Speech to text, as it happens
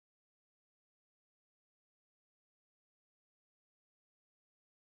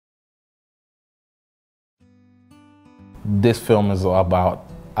This film is about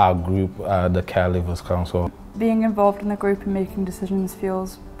our group, the Caregivers Council. Being involved in the group and making decisions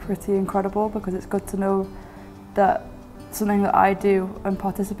feels pretty incredible because it's good to know that something that I do and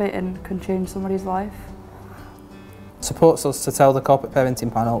participate in can change somebody's life. Supports us to tell the corporate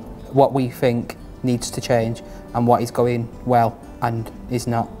parenting panel what we think needs to change and what is going well and is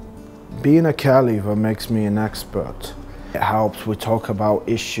not. Being a caregiver makes me an expert. It helps we talk about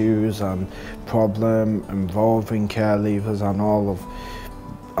issues and problems involving caregivers and all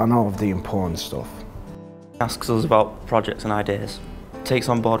of the important stuff. Asks us about projects and ideas, takes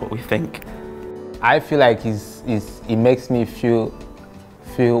on board what we think. I feel like it makes me feel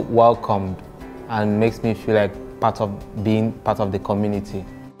welcomed and makes me feel like being part of the community.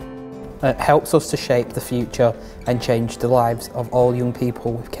 It helps us to shape the future and change the lives of all young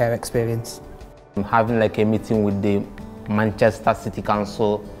people with care experience. Having like a meeting with the Manchester City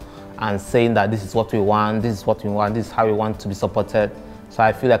Council and saying that this is what we want, this is what we want, this is how we want to be supported. So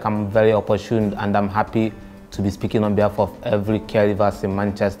I feel like I'm very opportune and I'm happy to be speaking on behalf of every caregiver in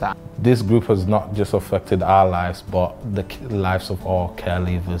Manchester. This group has not just affected our lives, but the lives of all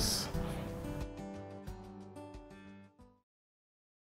caregivers.